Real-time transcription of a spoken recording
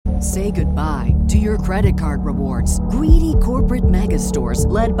Say goodbye to your credit card rewards. Greedy corporate mega stores,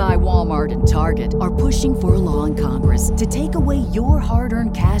 led by Walmart and Target, are pushing for a law in Congress to take away your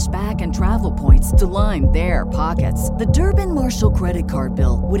hard-earned cash back and travel points to line their pockets. The Durbin-Marshall credit card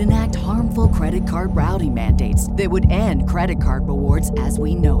bill would enact harmful credit card routing mandates that would end credit card rewards as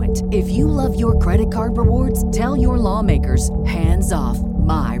we know it. If you love your credit card rewards, tell your lawmakers, hands off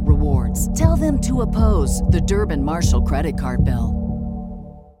my rewards. Tell them to oppose the Durbin-Marshall credit card bill.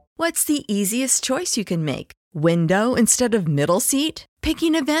 What's the easiest choice you can make? Window instead of middle seat?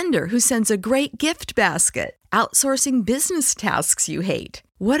 Picking a vendor who sends a great gift basket? Outsourcing business tasks you hate?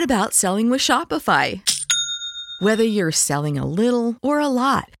 What about selling with Shopify? Whether you're selling a little or a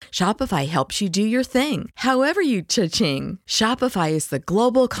lot, Shopify helps you do your thing, however you cha-ching. Shopify is the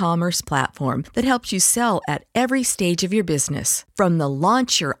global commerce platform that helps you sell at every stage of your business. From the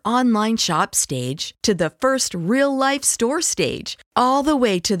launch your online shop stage to the first real-life store stage, all the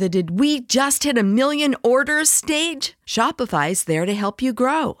way to the did we just hit a million orders stage? Shopify's there to help you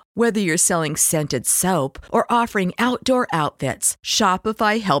grow. Whether you're selling scented soap or offering outdoor outfits,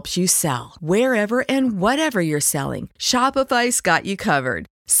 Shopify helps you sell. Wherever and whatever you're selling, Shopify's got you covered.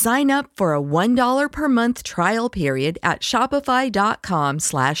 Sign up for a $1 per month trial period at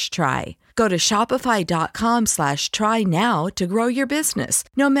shopify.com/try. Go to shopify.com/try now to grow your business,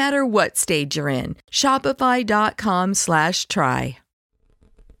 no matter what stage you're in. Shopify.com/try.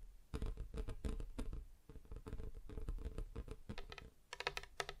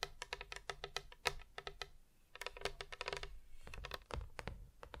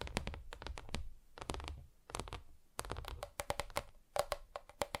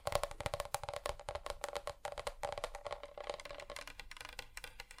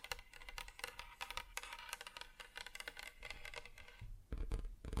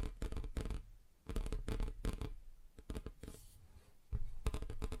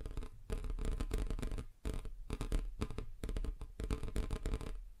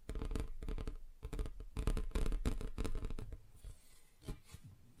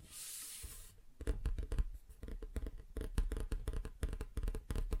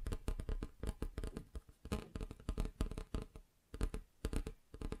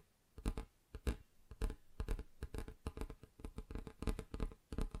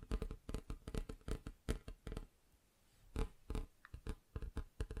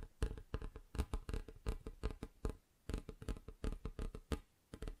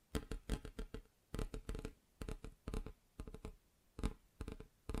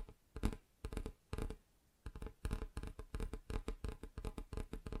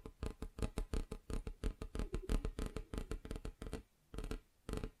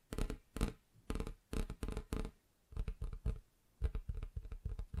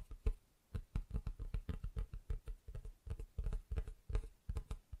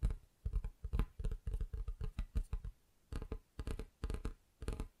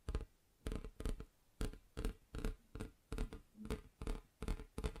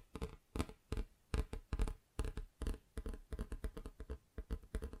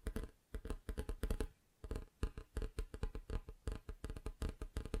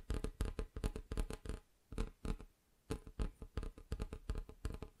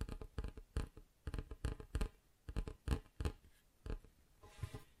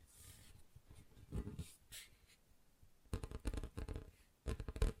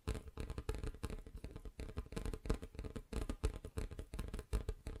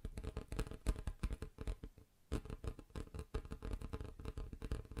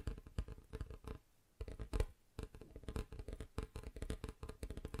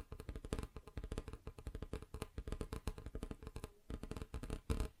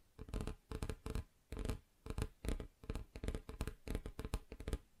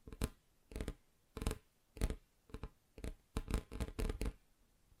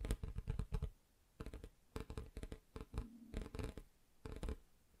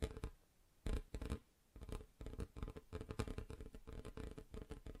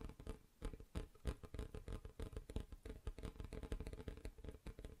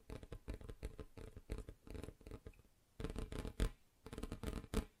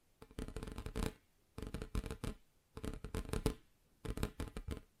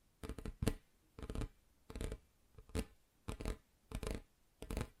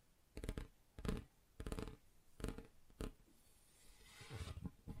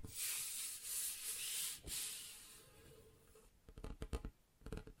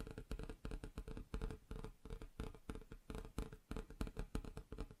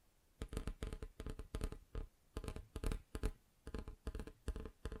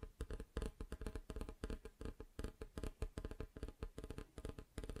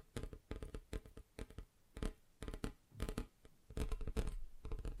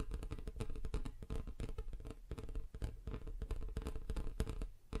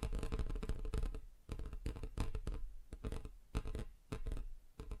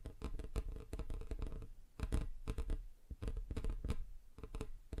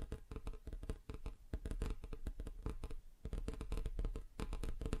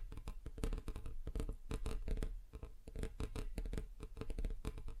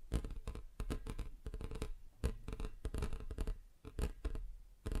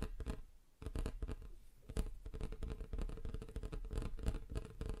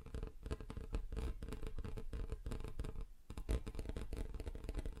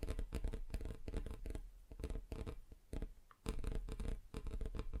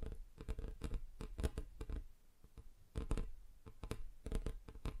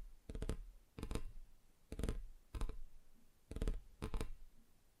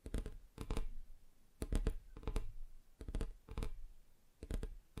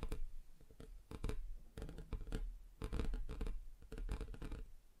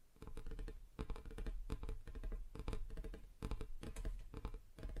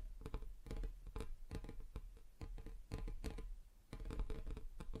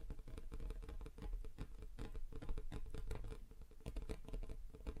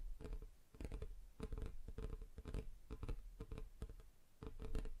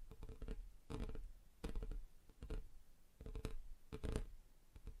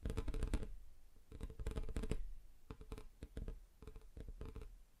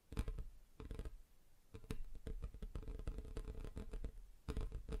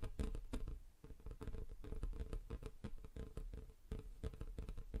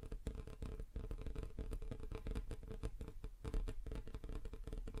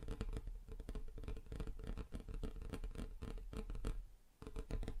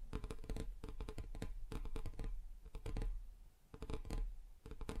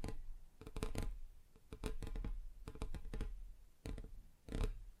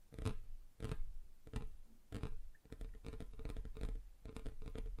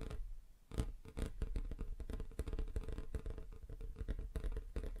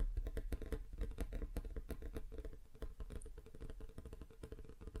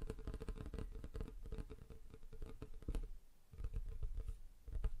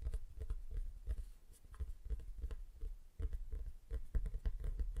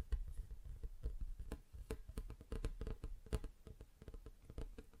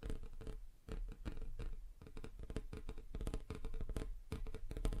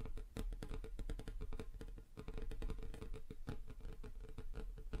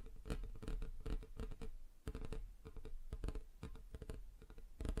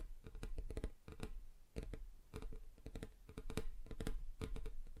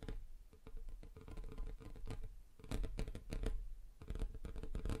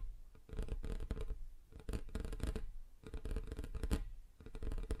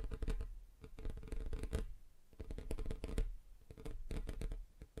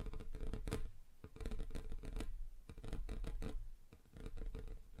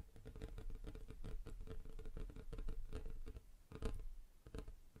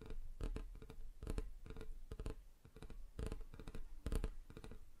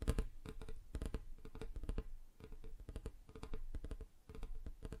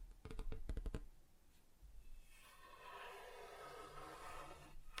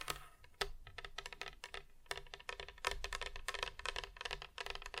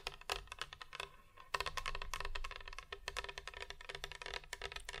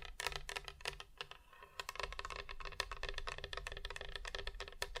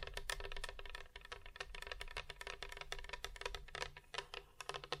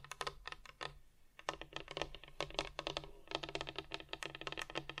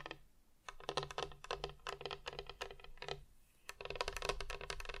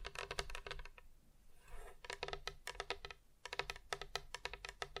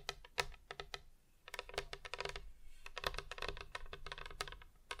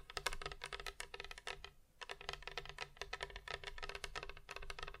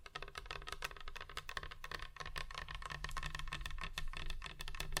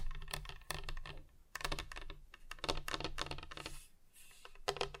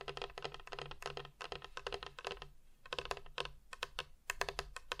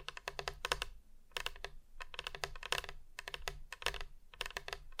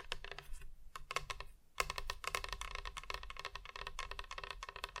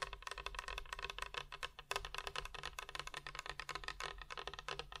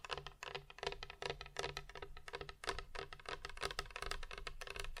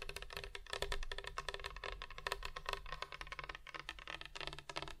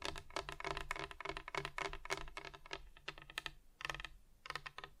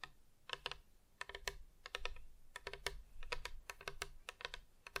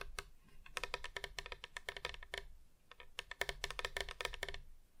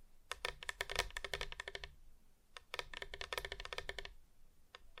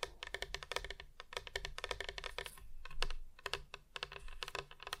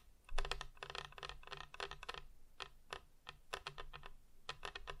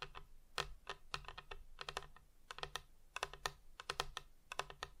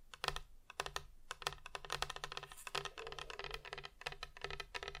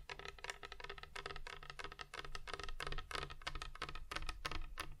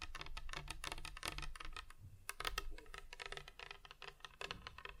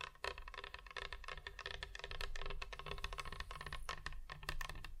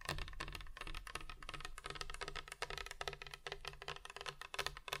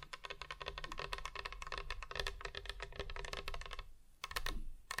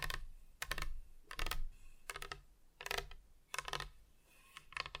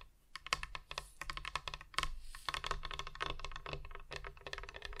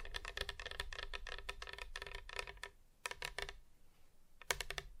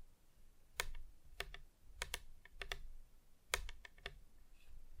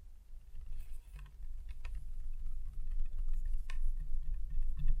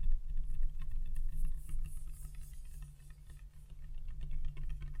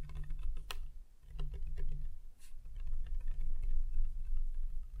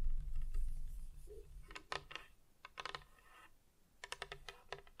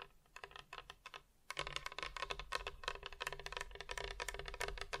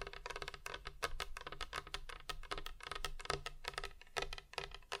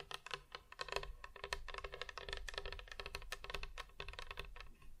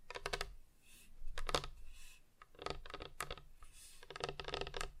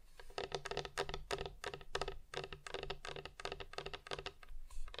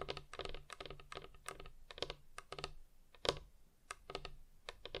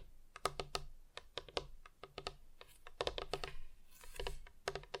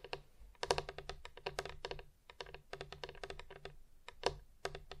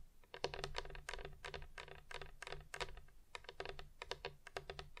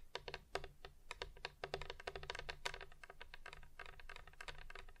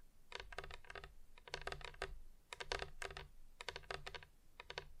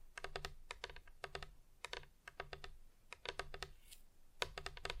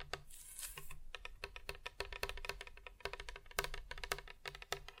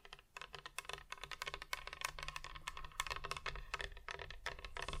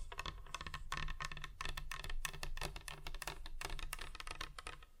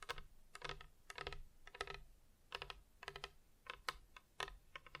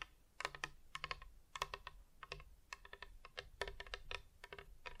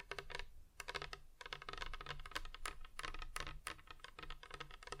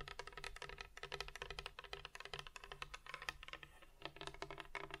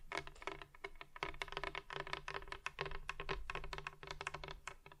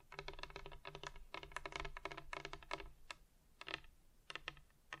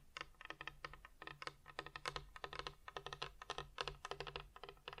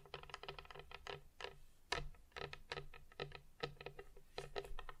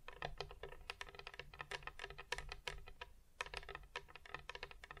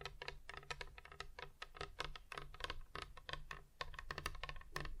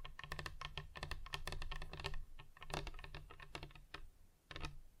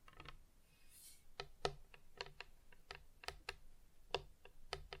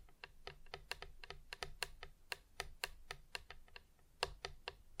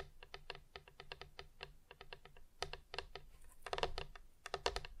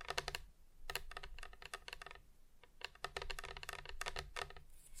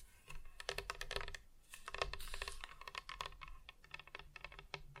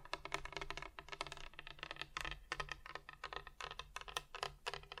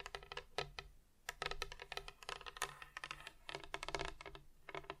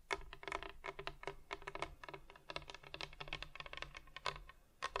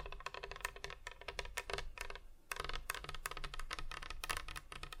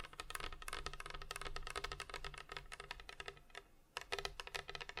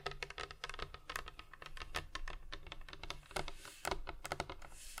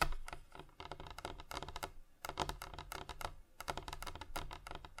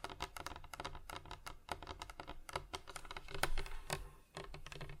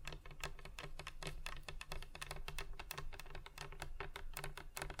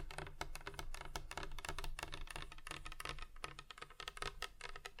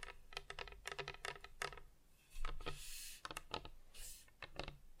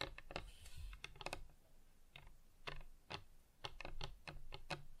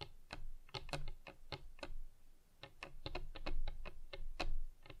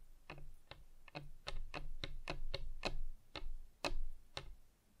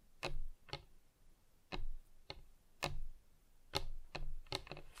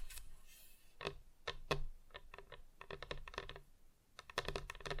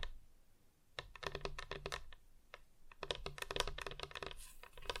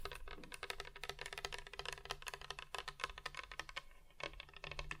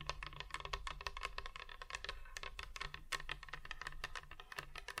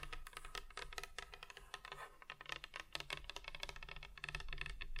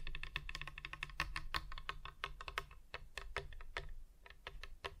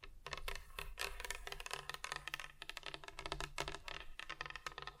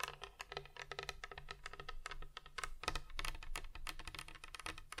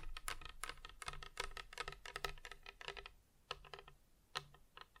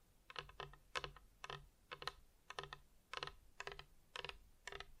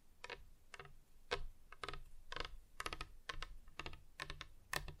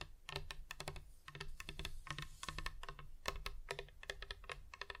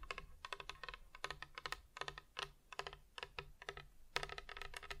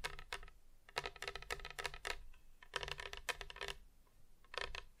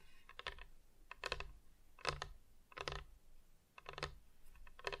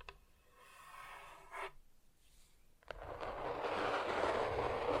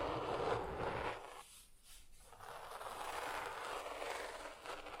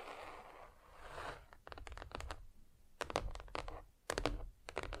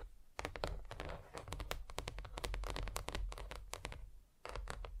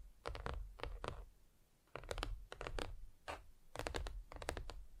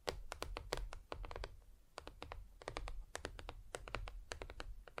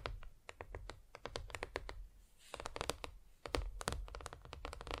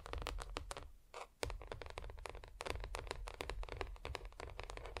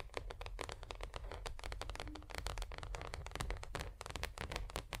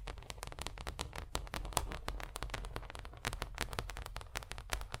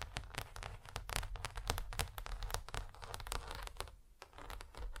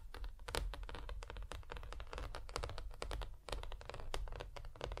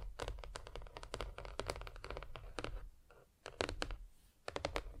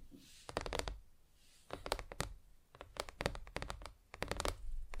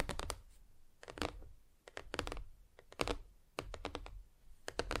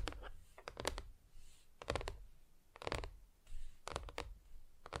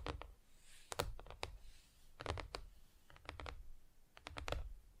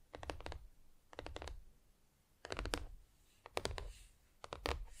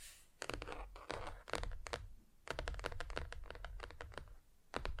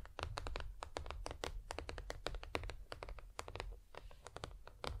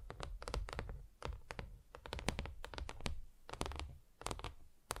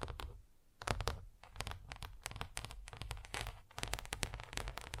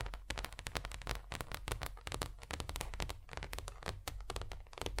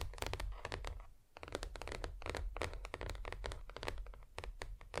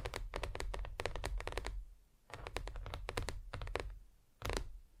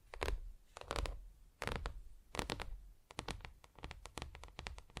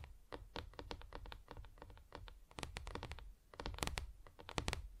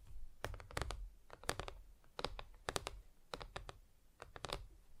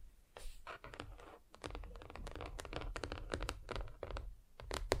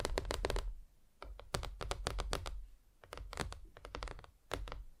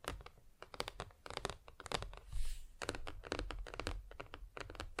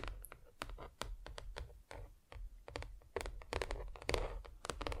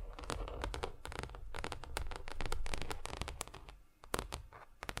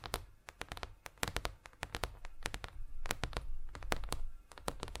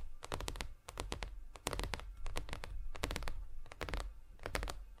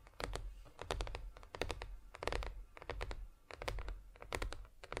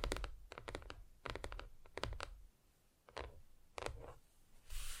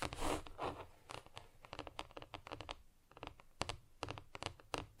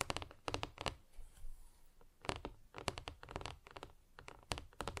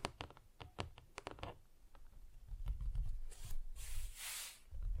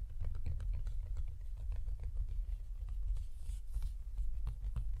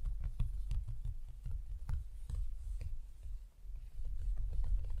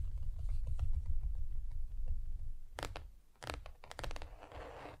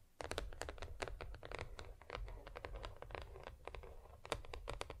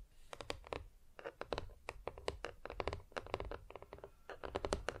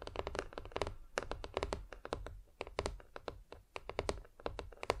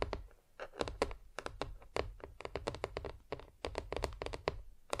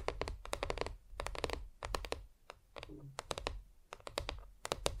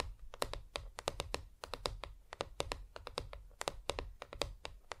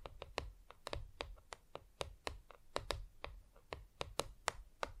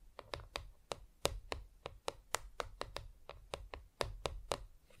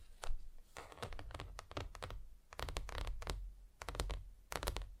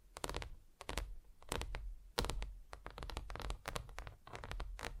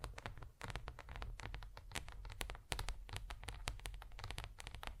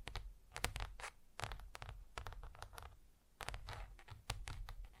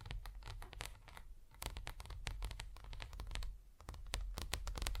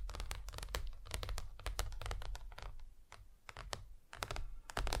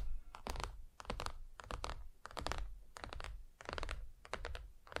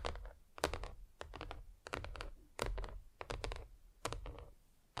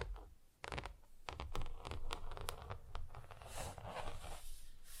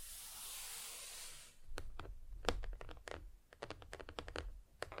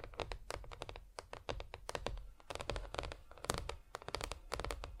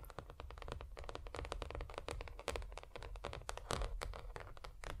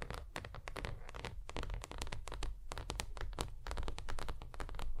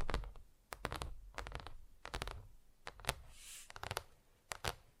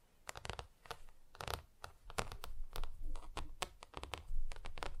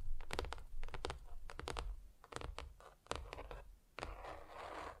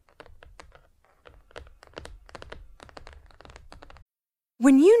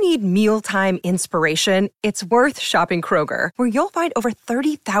 When you need mealtime inspiration, it's worth shopping Kroger, where you'll find over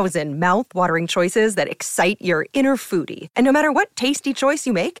 30,000 mouth-watering choices that excite your inner foodie. And no matter what tasty choice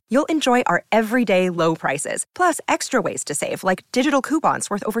you make, you'll enjoy our everyday low prices, plus extra ways to save, like digital coupons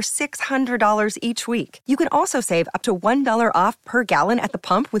worth over $600 each week. You can also save up to $1 off per gallon at the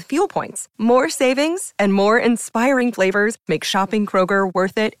pump with fuel points. More savings and more inspiring flavors make shopping Kroger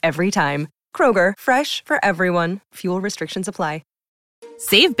worth it every time. Kroger, fresh for everyone. Fuel restrictions apply.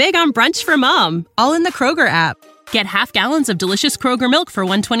 Save big on brunch for mom, all in the Kroger app. Get half gallons of delicious Kroger milk for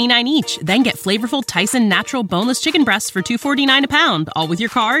 $1.29 each. Then get flavorful Tyson natural boneless chicken breasts for $2.49 a pound, all with your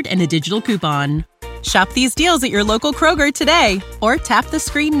card and a digital coupon. Shop these deals at your local Kroger today, or tap the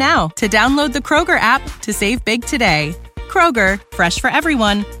screen now to download the Kroger app to save big today. Kroger, fresh for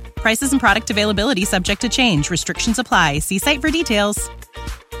everyone. Prices and product availability subject to change. Restrictions apply. See site for details.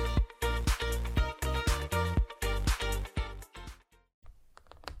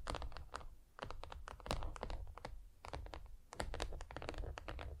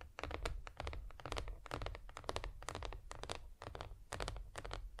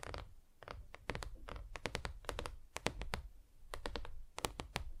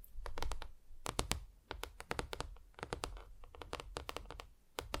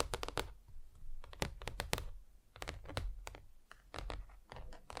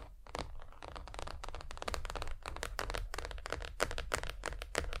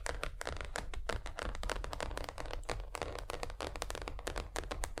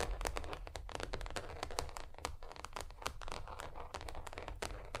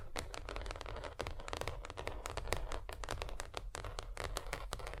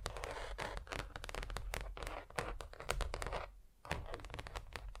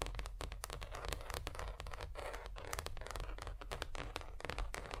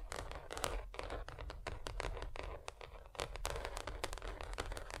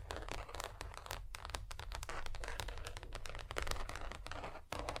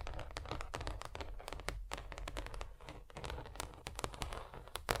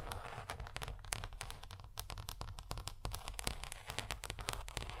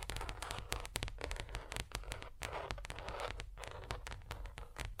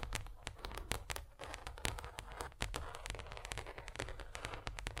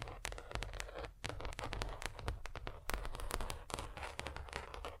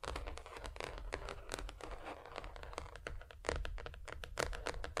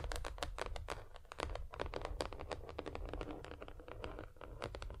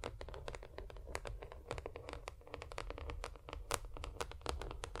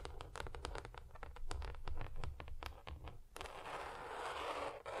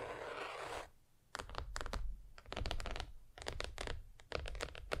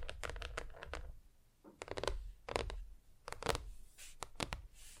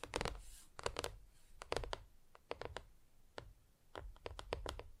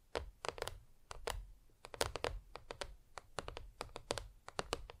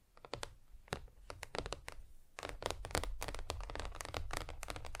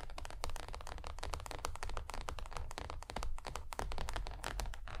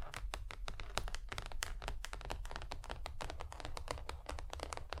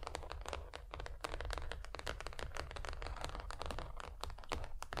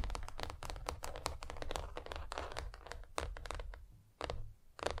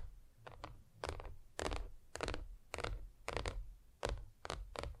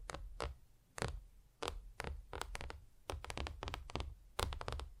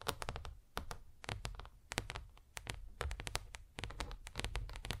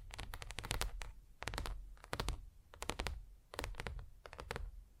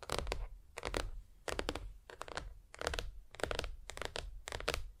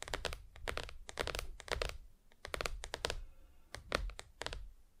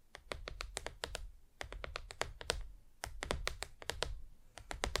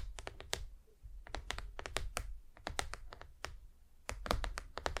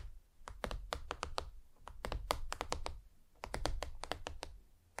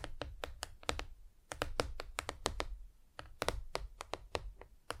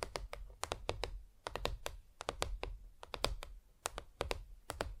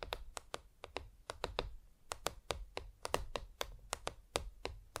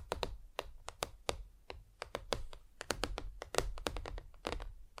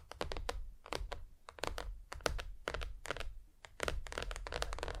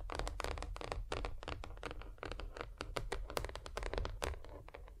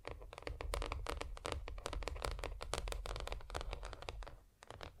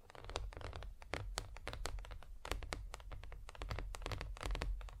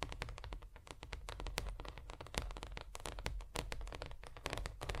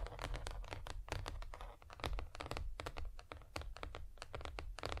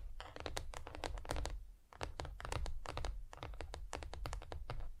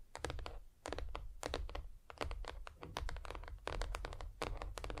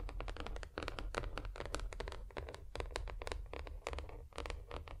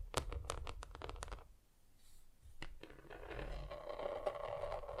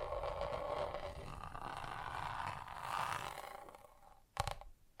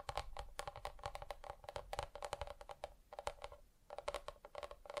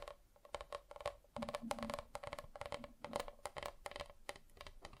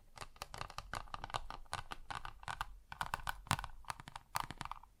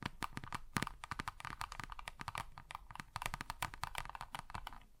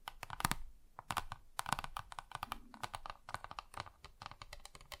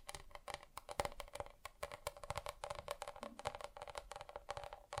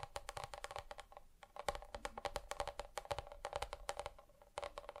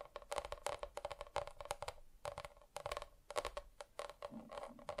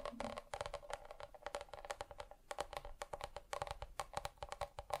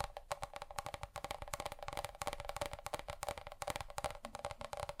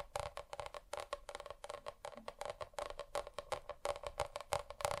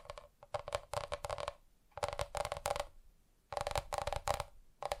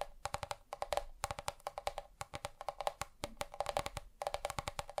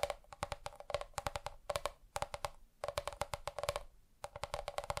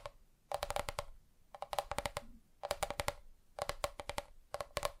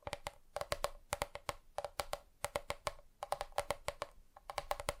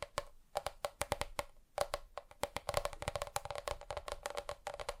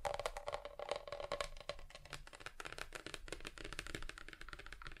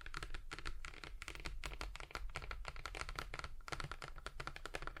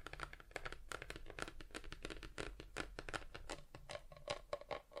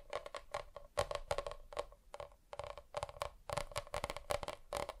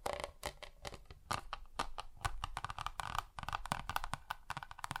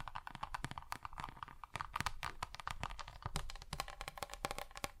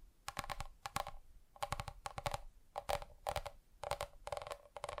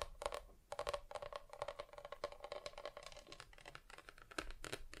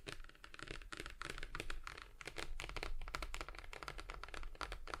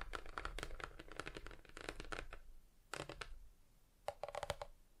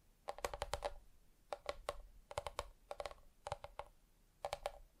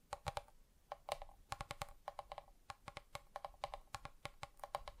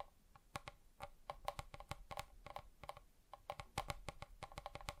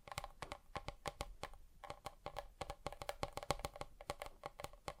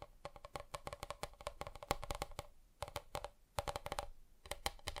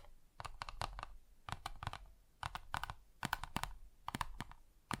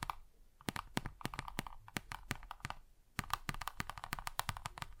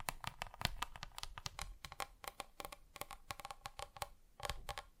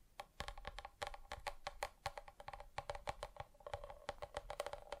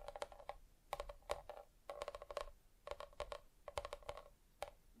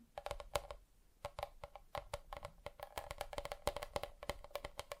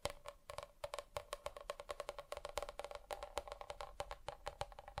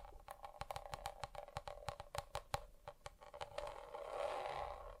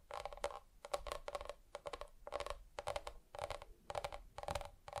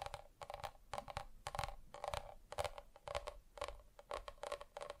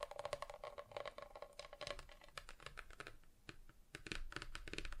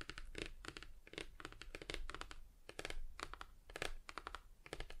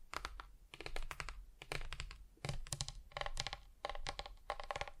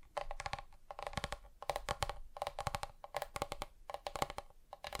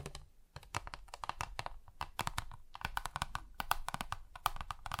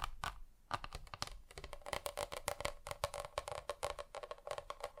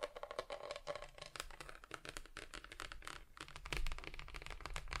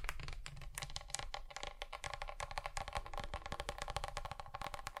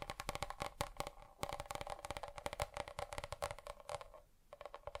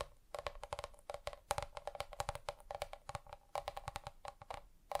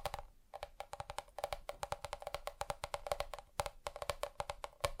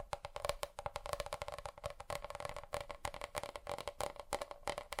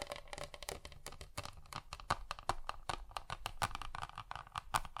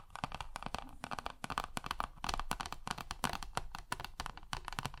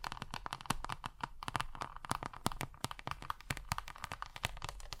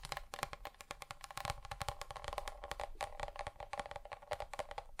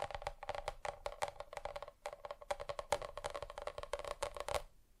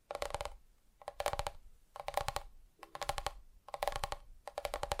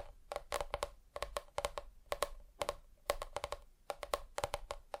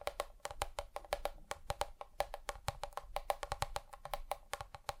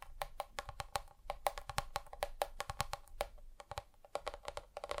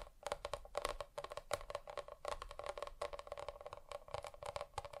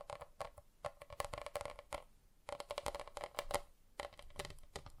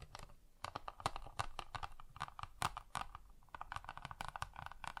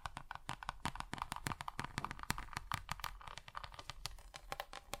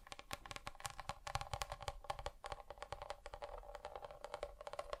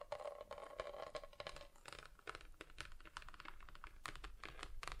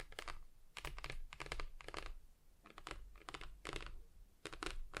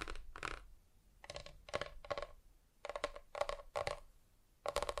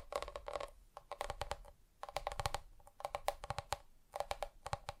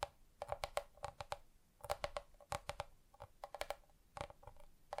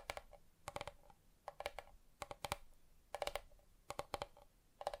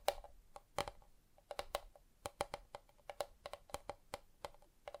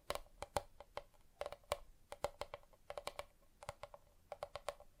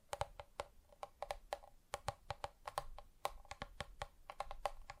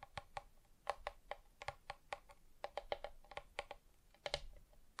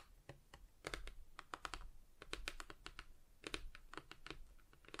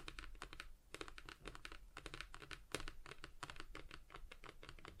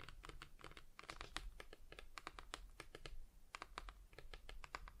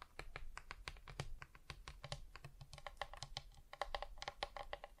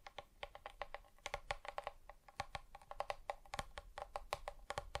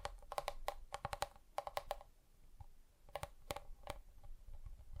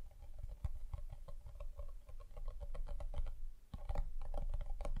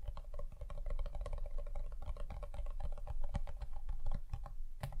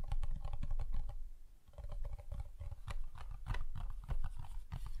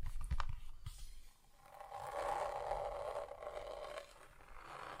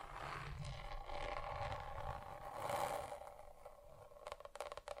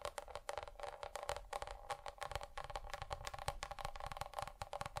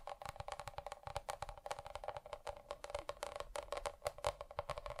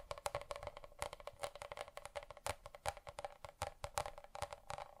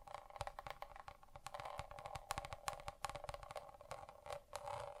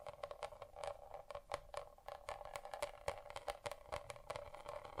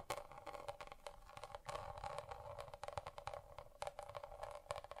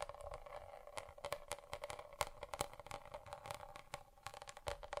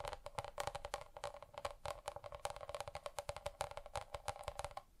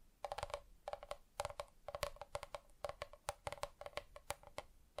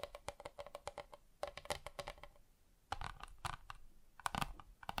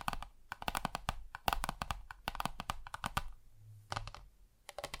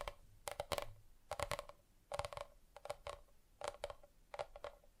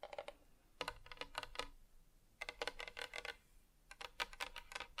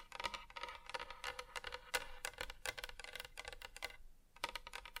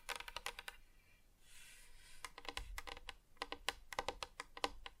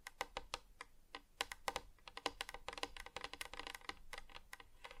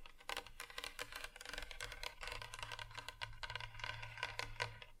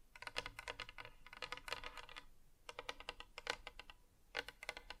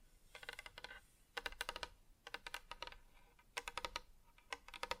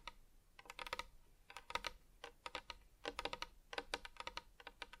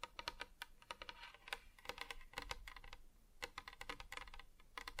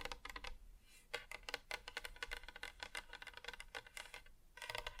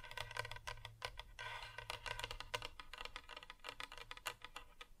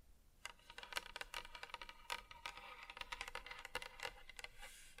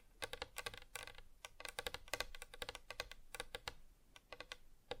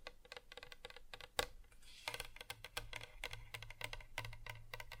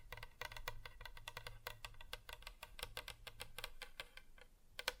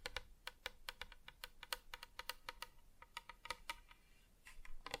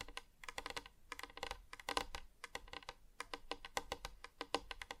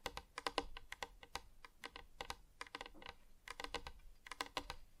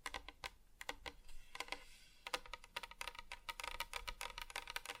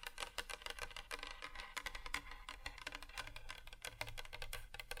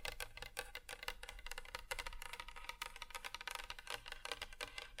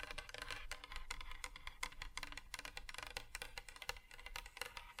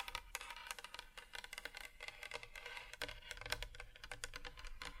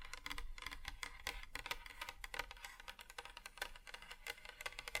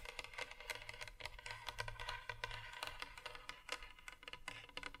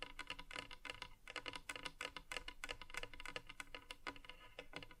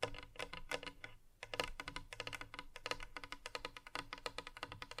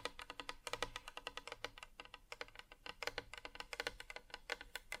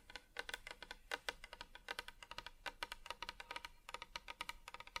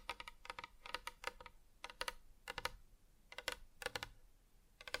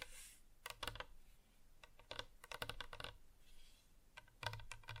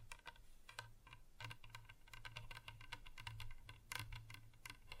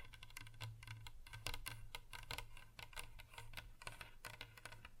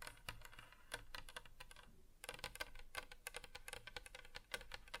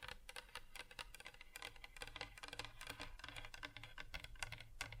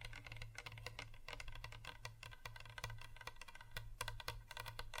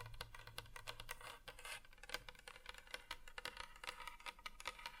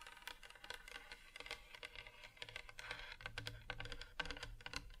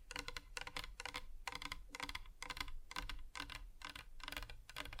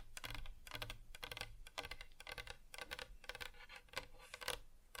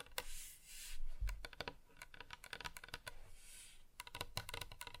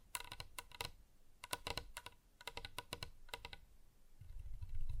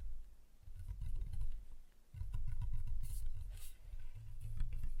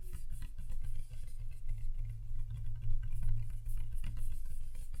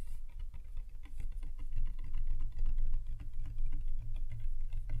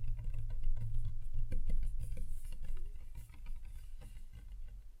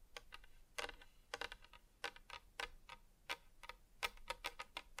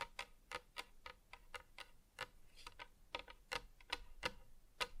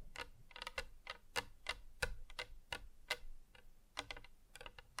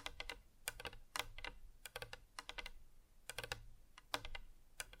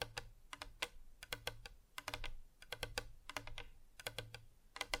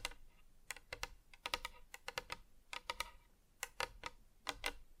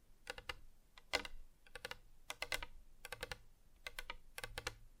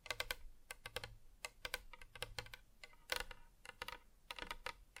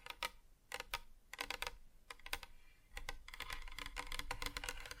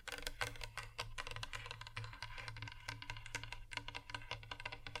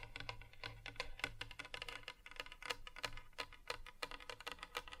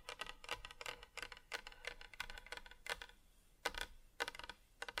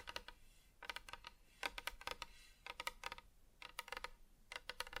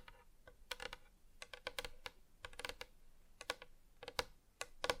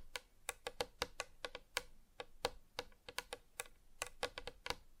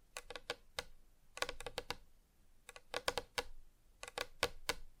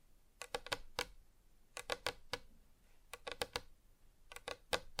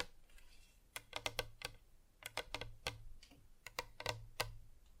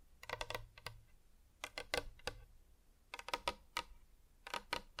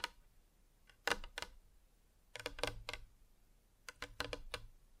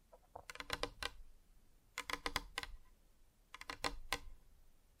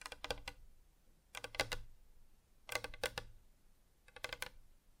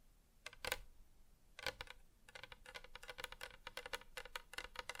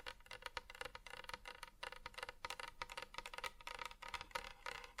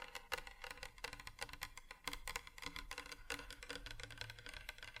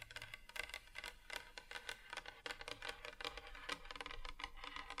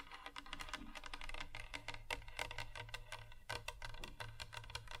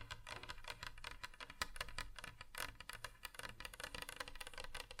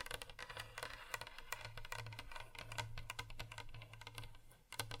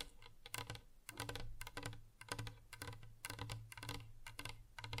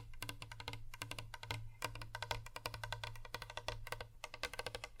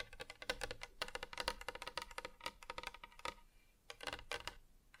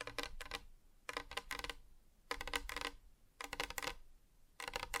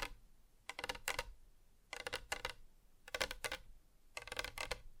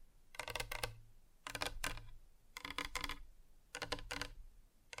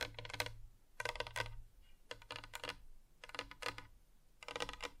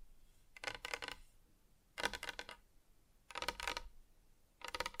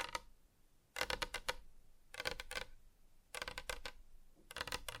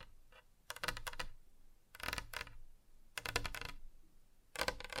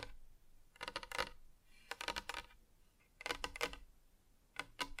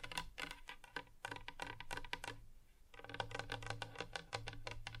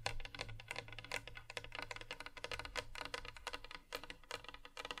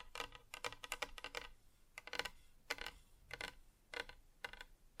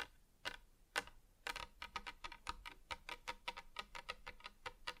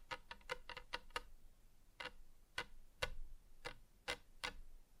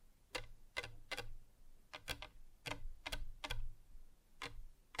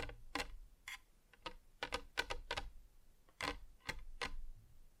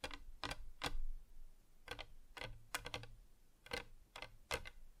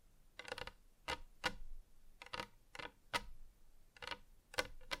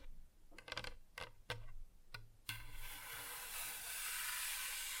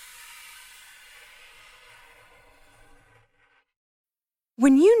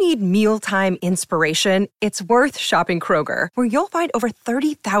 When you need mealtime inspiration, it's worth shopping Kroger, where you'll find over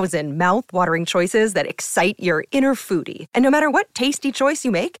 30,000 mouth-watering choices that excite your inner foodie. And no matter what tasty choice you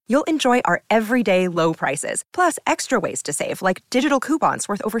make, you'll enjoy our everyday low prices, plus extra ways to save, like digital coupons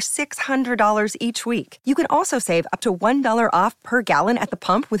worth over $600 each week. You can also save up to $1 off per gallon at the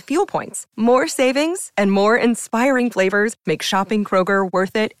pump with fuel points. More savings and more inspiring flavors make shopping Kroger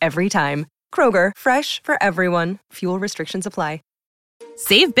worth it every time. Kroger, fresh for everyone. Fuel restrictions apply.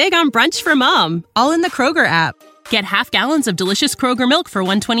 Save big on brunch for mom, all in the Kroger app. Get half gallons of delicious Kroger milk for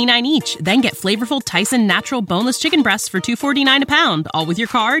 $1.29 each. Then get flavorful Tyson natural boneless chicken breasts for $2.49 a pound, all with your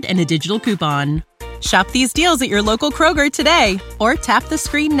card and a digital coupon. Shop these deals at your local Kroger today, or tap the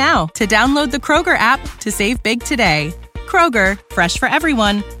screen now to download the Kroger app to save big today. Kroger, fresh for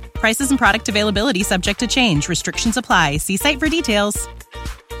everyone. Prices and product availability subject to change. Restrictions apply. See site for details.